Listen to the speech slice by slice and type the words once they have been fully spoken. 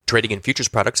Trading in futures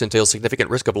products entails significant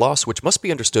risk of loss, which must be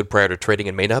understood prior to trading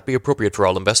and may not be appropriate for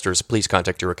all investors. Please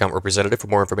contact your account representative for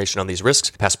more information on these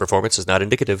risks. Past performance is not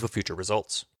indicative of future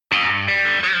results.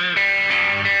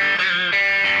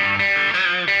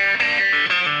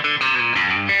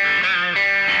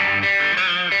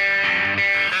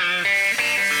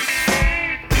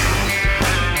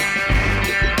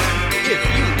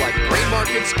 If you like grain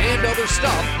markets and other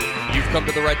stuff, you've come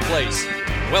to the right place.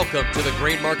 Welcome to the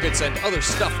Grain Markets and Other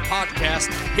Stuff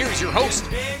podcast. Here's your host,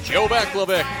 Joe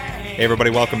Baklovic. Hey everybody,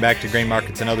 welcome back to Grain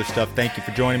Markets and Other Stuff. Thank you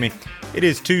for joining me. It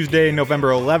is Tuesday,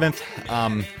 November 11th.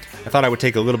 I thought I would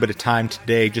take a little bit of time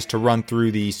today just to run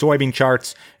through the soybean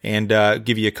charts and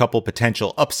give you a couple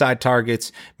potential upside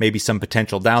targets, maybe some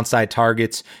potential downside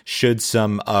targets should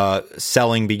some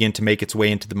selling begin to make its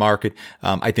way into the market.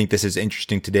 I think this is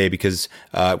interesting today because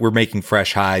we're making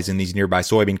fresh highs in these nearby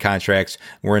soybean contracts.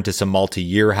 We're into some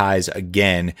multi-year highs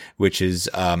again, which has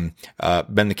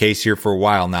been the case here for a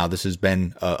while now. This has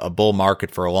been a bull market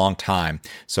for a long time.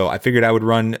 So I figured I would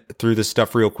run through this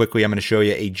stuff real quickly. I'm going to show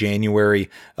you a January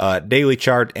daily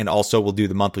chart, and also we'll do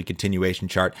the monthly continuation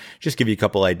chart. Just give you a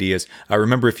couple ideas.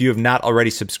 Remember, if you have not already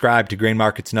subscribed to Grain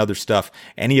Markets and Other Stuff,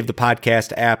 any of the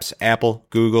podcast apps, Apple,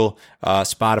 Google,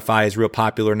 Spotify is real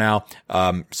popular now.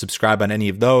 Subscribe on any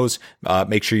of those.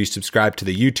 Make sure you subscribe to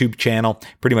the YouTube channel.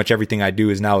 Pretty much everything I do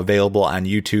is now available on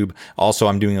YouTube. Also,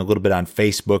 I'm doing a little bit on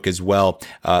Facebook as well.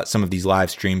 Some of these live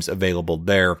streams available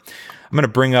there. I'm going to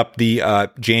bring up the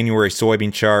January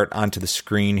soybean chart onto the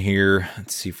screen here.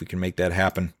 Let's see if we can make that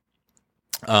happen.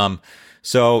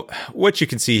 So what you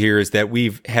can see here is that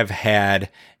we have had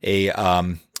a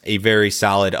very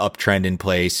solid uptrend in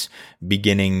place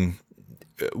beginning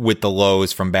with the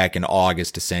lows from back in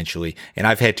August, essentially. And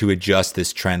I've had to adjust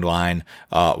this trend line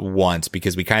once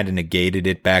because we kind of negated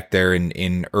it back there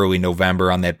in early November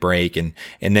on that break, and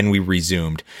then we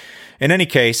resumed. In any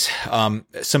case,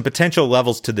 some potential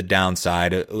levels to the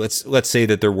downside. Let's say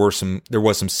that there was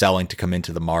some selling to come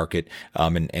into the market.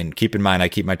 And keep in mind, I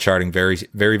keep my charting very,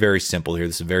 very, very simple here.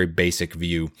 This is a very basic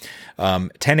view.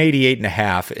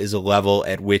 1088.5 is a level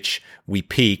at which we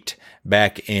peaked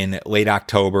back in late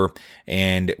October,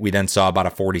 and we then saw about a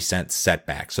 40-cent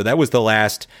setback. So that was the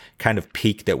last kind of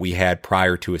peak that we had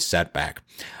prior to a setback.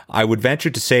 I would venture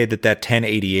to say that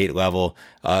 1088 level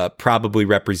probably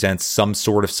represents some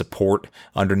sort of support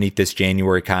underneath this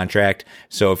January contract.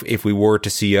 So if we were to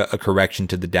see a correction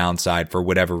to the downside for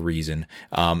whatever reason,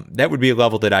 that would be a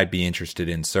level that I'd be interested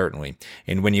in, certainly.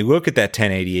 And when you look at that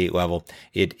 1088 level,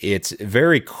 it's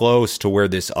very close to where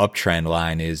this uptrend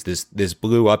line is. This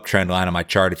blue uptrend line on my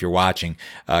chart, if you're watching,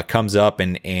 comes up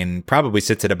and probably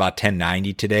sits at about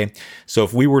 1090 today. So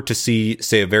if we were to see,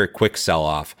 say, a very quick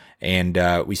sell-off, and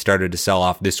we started to sell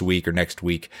off this week or next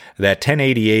week, that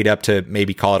 1088 up to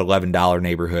maybe call it $11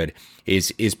 neighborhood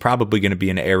is probably going to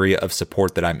be an area of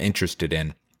support that I'm interested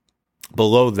in.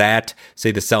 Below that,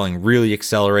 say the selling really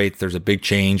accelerates, there's a big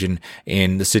change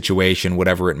in the situation,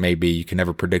 whatever it may be. You can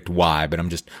never predict why, but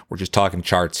we're just talking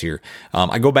charts here.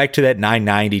 I go back to that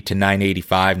 990 to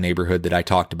 985 neighborhood that I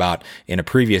talked about in a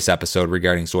previous episode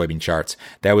regarding soybean charts.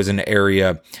 That was an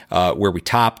area where we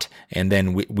topped, and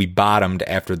then we bottomed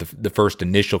after the first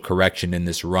initial correction in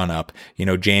this run up. You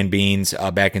know, Jan Beans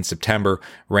back in September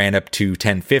ran up to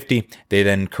 1050. They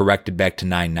then corrected back to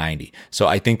 990. So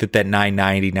I think that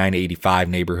 990, 985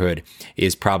 neighborhood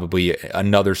is probably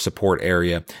another support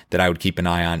area that I would keep an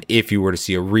eye on if you were to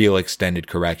see a real extended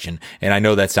correction. And I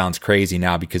know that sounds crazy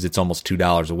now because it's almost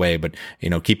 $2 away, but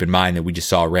keep in mind that we just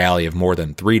saw a rally of more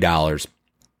than $3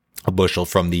 a bushel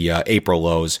from the April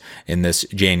lows in this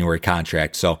January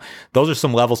contract. So those are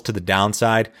some levels to the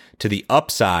downside. To the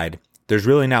upside, there's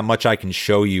really not much I can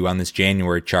show you on this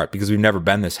January chart because we've never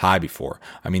been this high before.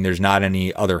 I mean, there's not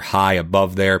any other high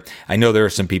above there. I know there are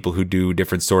some people who do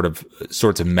different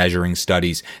sorts of measuring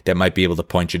studies that might be able to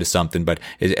point you to something, but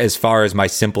as far as my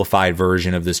simplified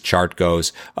version of this chart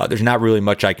goes, there's not really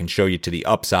much I can show you to the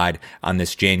upside on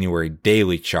this January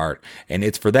daily chart. And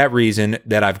it's for that reason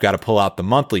that I've got to pull out the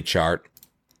monthly chart.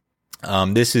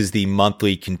 This is the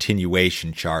monthly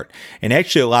continuation chart. And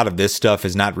actually a lot of this stuff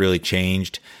has not really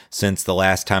changed since the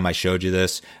last time I showed you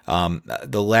this.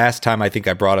 The last time I think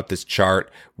I brought up this chart,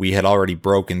 we had already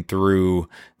broken through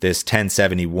this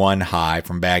 1071 high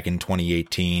from back in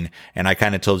 2018. And I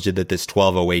kind of told you that this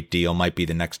 1208 deal might be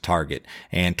the next target.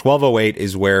 And 1208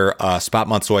 is where spot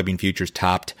month soybean futures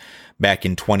topped back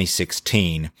in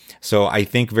 2016. So I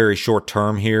think very short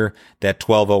term here, that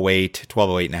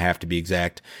 1208 and a half to be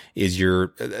exact, is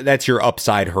that's your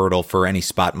upside hurdle for any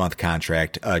spot month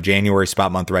contract. January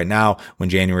spot month right now, when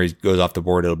January goes off the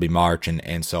board, it'll be March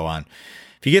and so on.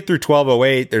 if you get through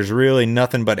 1208, there's really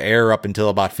nothing but air up until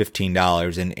about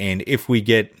 $15. And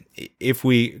if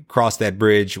we cross that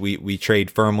bridge, we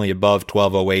trade firmly above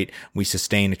 1208, we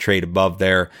sustain a trade above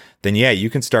there, then yeah,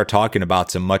 you can start talking about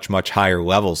some much, much higher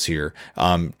levels here,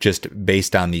 just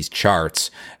based on these charts.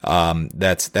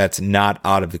 That's not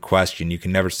out of the question. You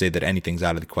can never say that anything's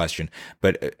out of the question,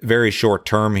 but very short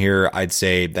term here, I'd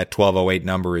say that 1208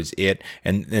 number is it.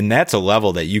 And that's a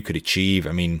level that you could achieve.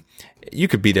 I mean, you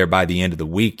could be there by the end of the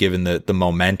week, given the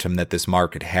momentum that this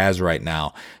market has right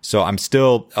now. So I'm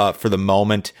still, for the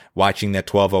moment, watching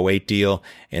that 1208 deal.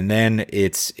 And then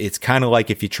it's kind of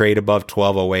like if you trade above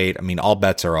 1208, I mean, all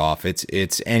bets are off.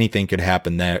 It's anything could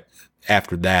happen there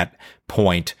after that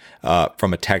point,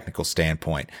 from a technical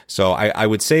standpoint. So I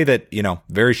would say that,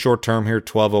 very short term here,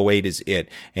 1208 is it.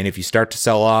 And if you start to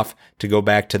sell off, to go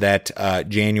back to that,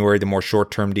 January, the more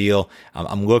short term deal,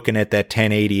 I'm looking at that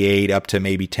 1088 up to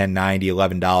maybe 1090,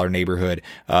 $11 neighborhood.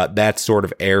 That sort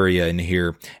of area in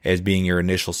here as being your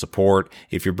initial support.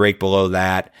 If you break below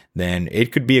that, then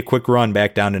it could be a quick run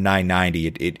back down to 990.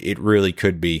 It really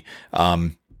could be.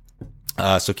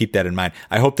 So keep that in mind.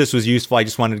 I hope this was useful. I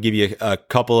just wanted to give you a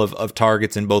couple of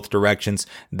targets in both directions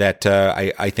that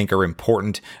I think are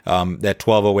important. That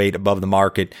 1208 above the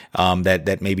market,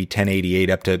 that maybe 1088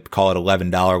 up to call it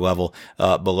 $11 level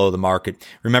below the market.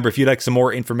 Remember, if you'd like some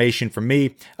more information from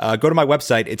me, go to my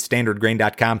website. It's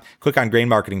standardgrain.com. Click on Grain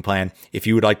Marketing Plan. If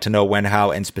you would like to know when,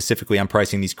 how, and specifically I'm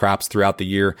pricing these crops throughout the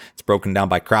year, it's broken down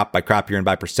by crop year, and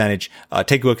by percentage.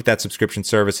 Take a look at that subscription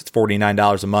service. It's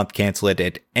 $49 a month. Cancel it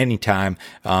at any time.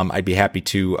 I'd be happy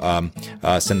to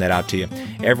send that out to you.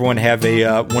 Everyone have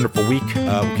a wonderful week.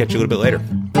 We'll catch you a little bit later.